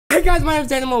Hey guys, my name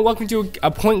is Dannimal. Welcome to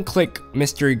a point-and-click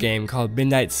mystery game called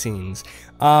Midnight Scenes.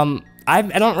 I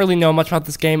don't really know much about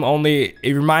this game. Only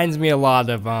it reminds me a lot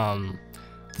of the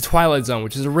Twilight Zone,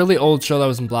 which is a really old show that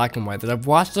was in black and white that I've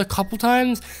watched a couple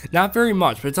times. Not very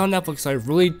much, but it's on Netflix, so I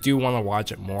really do want to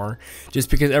watch it more.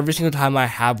 Just because every single time I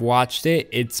have watched it,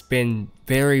 it's been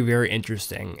very, very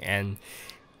interesting. And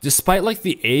despite like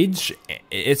the age,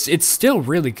 it's still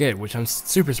really good, which I'm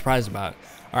super surprised about.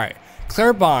 All right.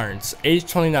 Claire Barnes,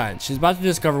 age 29. She's about to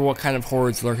discover what kind of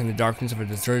horrors lurk in the darkness of a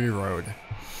deserted road.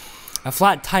 A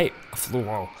flat tire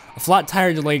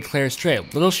delayed Claire's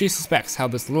trip. Little she suspects how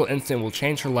this little incident will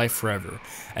change her life forever,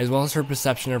 as well as her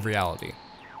perception of reality.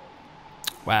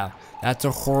 Wow, that's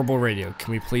a horrible radio.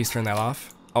 Can we please turn that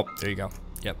off? Oh, there you go.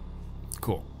 Yep.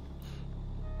 Cool.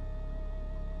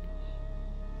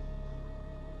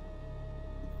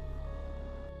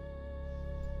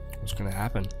 What's gonna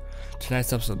happen?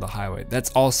 Tonight's episode of The Highway. That's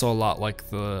also a lot like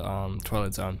the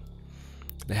Twilight Zone.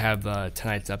 They have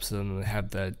tonight's episode and they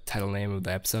have the title name of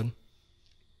the episode.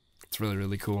 It's really,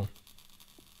 really cool.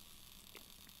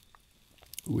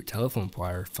 Ooh, a telephone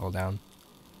wire fell down.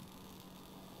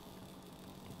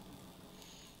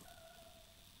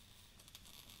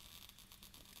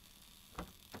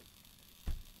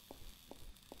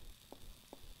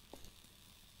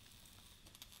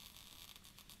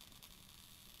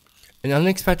 An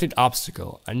unexpected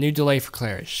obstacle, a new delay for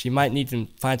Claire. She might need to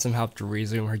find some help to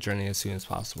resume her journey as soon as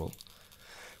possible.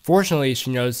 Fortunately, she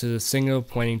notices a signal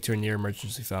pointing to a near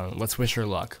emergency phone. Let's wish her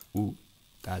luck. Ooh,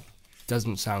 that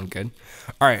doesn't sound good.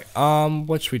 Alright,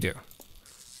 what should we do?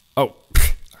 Oh,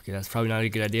 okay, that's probably not a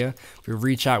good idea. If we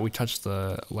reach out, we touch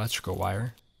the electrical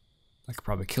wire. That could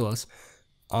probably kill us.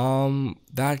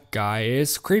 That guy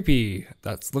is creepy.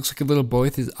 That looks like a little boy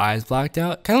with his eyes blacked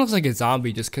out. Kind of looks like a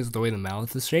zombie just because of the way the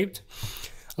mouth is shaped.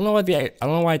 I don't know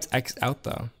why it's X'd out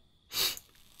though.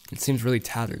 It seems really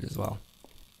tattered as well.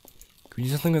 Can we do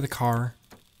something with the car?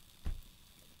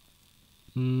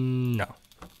 No,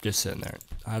 just sitting there.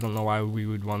 I don't know why we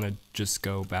would want to just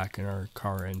go back in our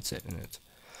car and sit in it.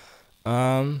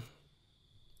 Oh,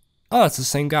 it's the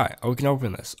same guy. Oh, we can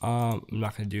open this. I'm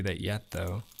not gonna do that yet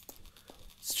though.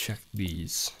 Let's check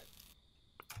these.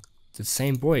 It's the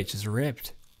same boy, it's just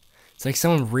ripped. It's like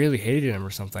someone really hated him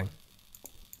or something.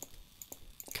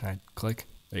 Can I click?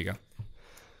 There you go.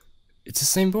 It's the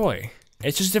same boy.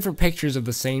 It's just different pictures of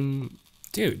the same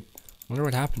dude. Wonder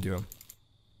what happened to him.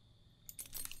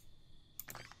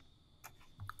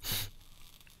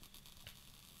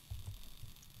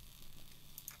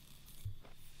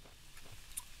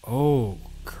 Oh,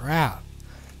 crap.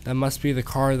 That must be the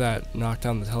car that knocked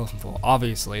down the telephone pole.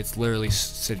 Obviously, it's literally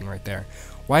sitting right there.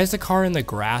 Why is the car in the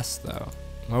grass, though?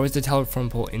 Why was the telephone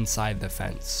pole inside the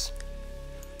fence?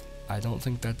 I don't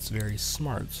think that's very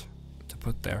smart to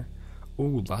put there.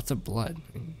 Ooh, lots of blood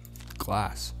and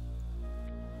glass.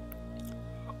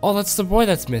 Oh, that's the boy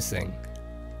that's missing.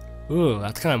 Ooh,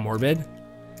 that's kind of morbid.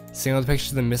 Seeing all the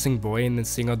pictures of the missing boy and then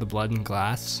seeing all the blood and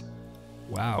glass.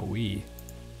 Wow,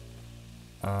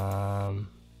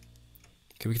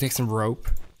 Okay, we can take some rope,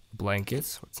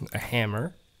 blankets, a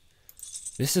hammer.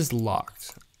 This is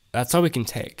locked. That's all we can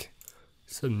take.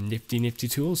 Some nifty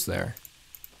tools there.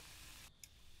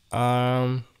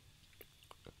 What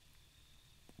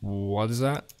is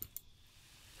that?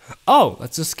 Oh,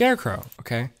 that's a scarecrow.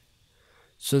 Okay.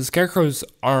 So the scarecrow's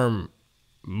arm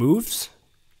moves?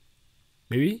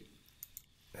 Maybe?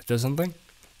 It does something?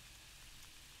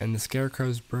 And the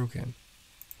scarecrow's broken.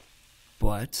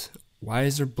 But why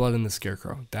is there blood in the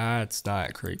scarecrow? That's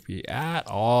not creepy at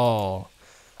all.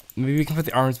 Maybe we can put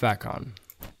the arms back on.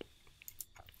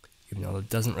 Even though it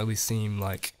doesn't really seem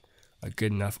like a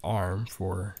good enough arm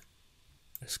for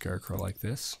a scarecrow like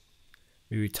this.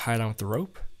 Maybe we tie it on with the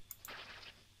rope.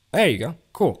 There you go.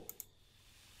 Cool.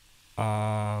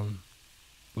 What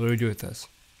do we do with this?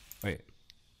 Wait.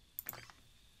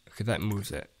 Okay, that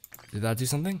moves it. Did that do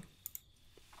something?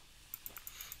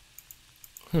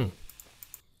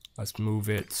 Let's move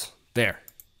it there.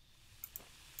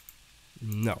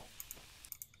 No.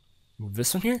 Move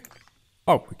this one here?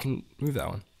 Oh, we can move that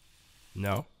one.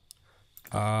 No.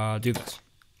 Do this.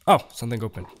 Oh, something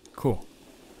opened. Cool.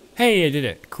 Hey, I did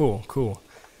it. Cool, cool.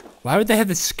 Why would they have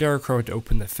the scarecrow to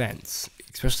open the fence?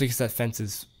 Especially because that fence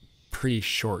is pretty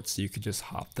short, so you could just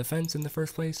hop the fence in the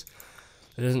first place.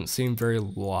 It doesn't seem very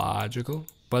logical,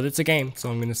 but it's a game,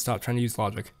 so I'm going to stop trying to use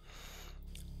logic.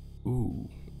 Ooh,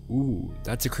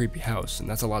 that's a creepy house, and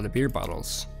that's a lot of beer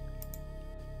bottles.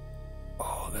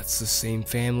 Oh, that's the same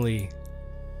family.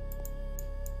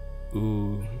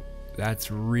 Ooh,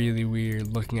 that's really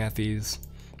weird looking at these.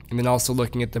 And then also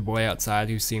looking at the boy outside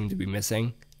who seemed to be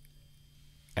missing.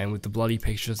 And with the bloody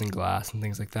pictures and glass and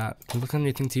things like that. Can you look on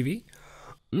anything TV?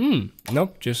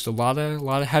 Nope, just a lot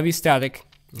of heavy static.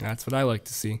 That's what I like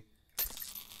to see.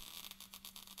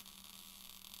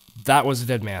 That was a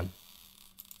dead man.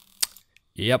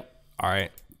 Yep.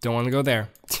 Alright. Don't want to go there.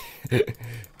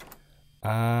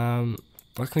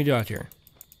 What can we do out here?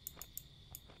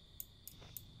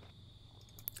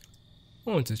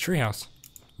 Oh, it's a treehouse.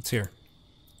 What's here?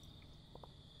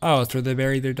 Oh, it's where they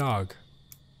buried their dog.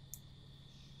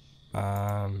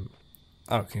 Oh,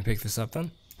 can you pick this up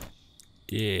then?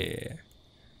 Yeah.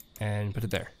 And put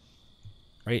it there.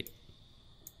 Right?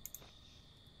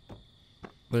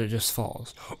 But it just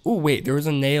falls. Oh, wait, there was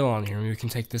a nail on here. Maybe we can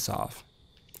take this off.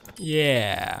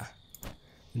 Yeah.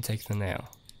 And take the nail.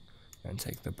 And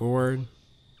take the board.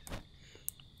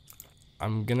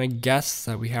 I'm gonna guess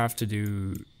that we have to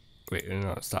do... Wait,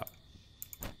 no, stop.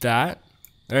 That.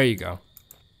 There you go.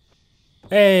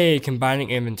 Hey, combining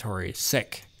inventory.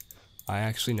 Sick. I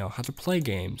actually know how to play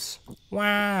games.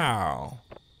 Wow.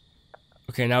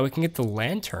 Okay, now we can get the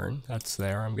lantern. That's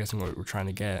there. I'm guessing what we're trying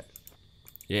to get.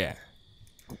 Yeah.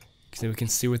 So we can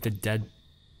see what the dead...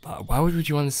 why would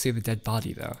you want to see the dead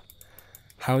body, though?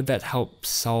 How would that help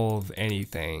solve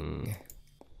anything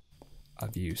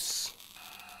of use?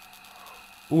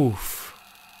 Oof.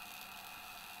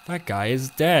 That guy is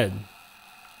dead.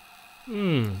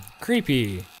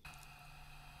 Creepy.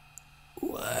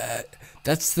 What?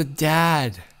 That's the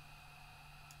dad.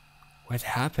 What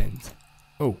happened?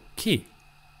 Oh, key.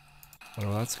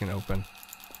 Oh, that's gonna open.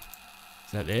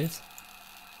 Is that it?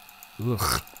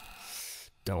 Ugh.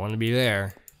 Don't want to be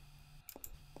there.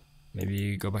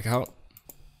 Maybe go back out.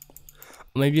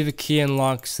 Maybe the key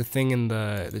unlocks the thing in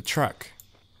the truck.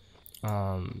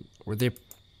 Were they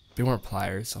weren't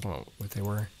pliers. I don't know what they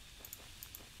were.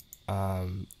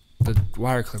 The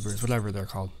wire clippers, whatever they're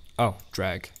called. Oh,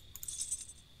 drag.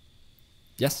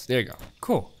 Yes, there you go.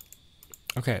 Cool.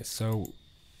 Okay, so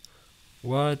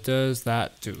what does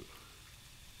that do?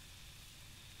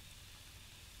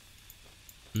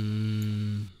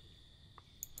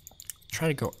 Try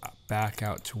to go back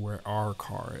out to where our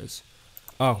car is.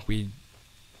 Oh,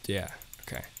 yeah,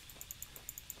 okay.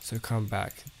 So come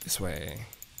back this way.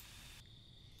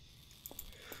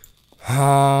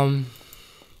 Can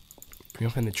we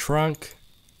open the trunk?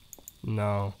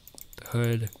 No. The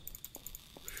hood?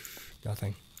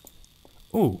 Nothing.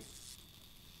 Ooh.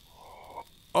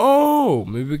 Oh,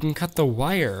 maybe we can cut the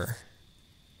wire.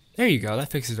 There you go, that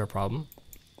fixes our problem.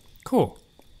 Cool.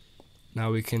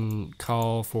 Now we can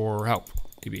call for help,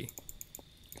 maybe.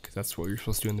 Because that's what we were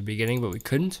supposed to do in the beginning, but we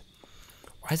couldn't.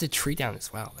 Why is a tree down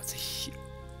as well? That's a huge...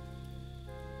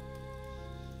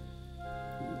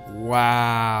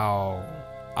 Wow.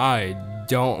 I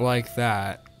don't like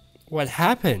that. What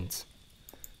happened?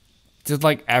 Did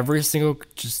like every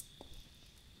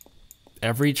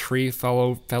tree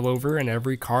fell over and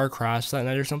every car crashed that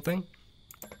night or something?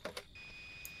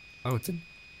 Oh, it's a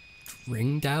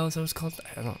ring dial, is that what it's called?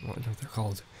 I don't know what they're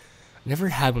called. I never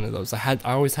had one of those. I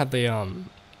always had the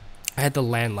I had the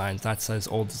landlines. That's as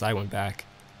old as I went back.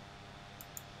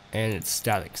 And it's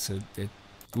static, so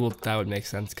that would make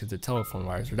sense because the telephone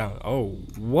wires are down. Oh,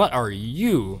 what are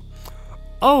you?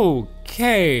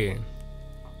 Okay.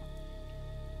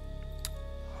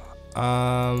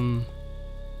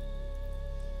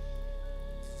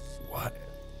 What?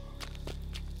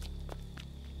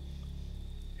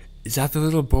 Is that the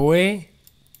little boy?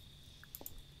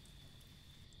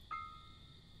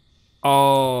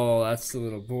 Oh, that's the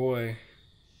little boy.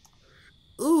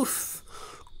 Oof.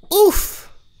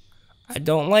 Oof. I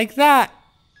don't like that.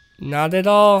 Not at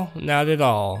all. Not at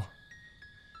all.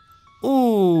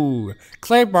 Ooh.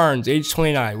 Claire Barnes, age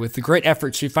 29. With a great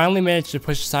effort, she finally managed to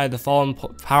push aside the fallen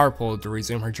power pole to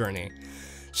resume her journey.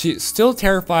 She still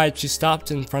terrified. She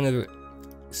stopped in the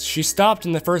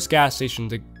first gas station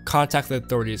to contact the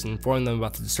authorities and inform them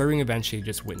about the disturbing event she had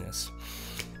just witnessed.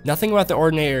 Nothing out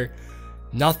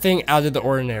of the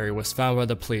ordinary was found by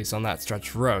the police on that stretch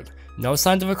of road. No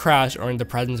signs of a crash or in the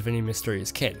presence of any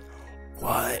mysterious kid.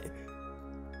 What?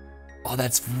 Oh,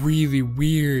 that's really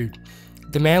weird.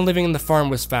 The man living in the farm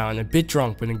was found, a bit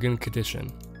drunk but in good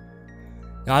condition.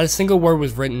 Not a single word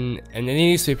was written in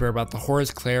any newspaper about the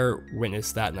horrors Claire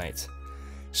witnessed that night.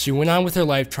 She went on with her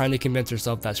life trying to convince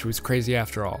herself that she was crazy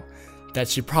after all, that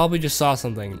she probably just saw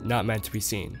something not meant to be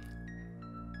seen.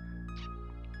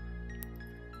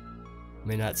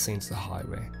 Midnight scenes the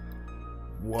highway.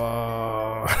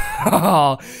 Whoa.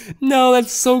 No,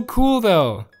 that's so cool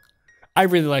though. I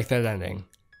really like that ending.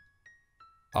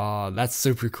 That's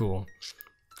super cool.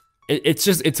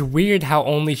 it's weird how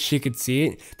only she could see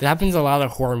it. That happens in a lot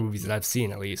of horror movies that I've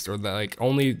seen, at least, or that like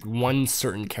only one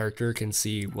certain character can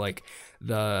see like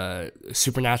the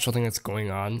supernatural thing that's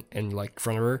going on in like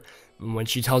front of her. When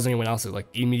she tells anyone else, it like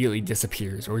immediately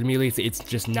disappears, or immediately it's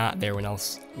just not there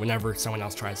whenever someone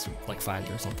else tries to like find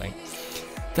her or something.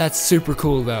 That's super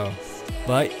cool though.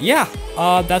 But yeah,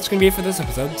 that's gonna be it for this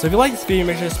episode. So if you like this video,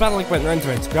 make sure to smash the like button right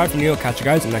into it. Subscribe for new. I'll catch you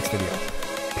guys in the next video.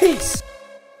 Peace.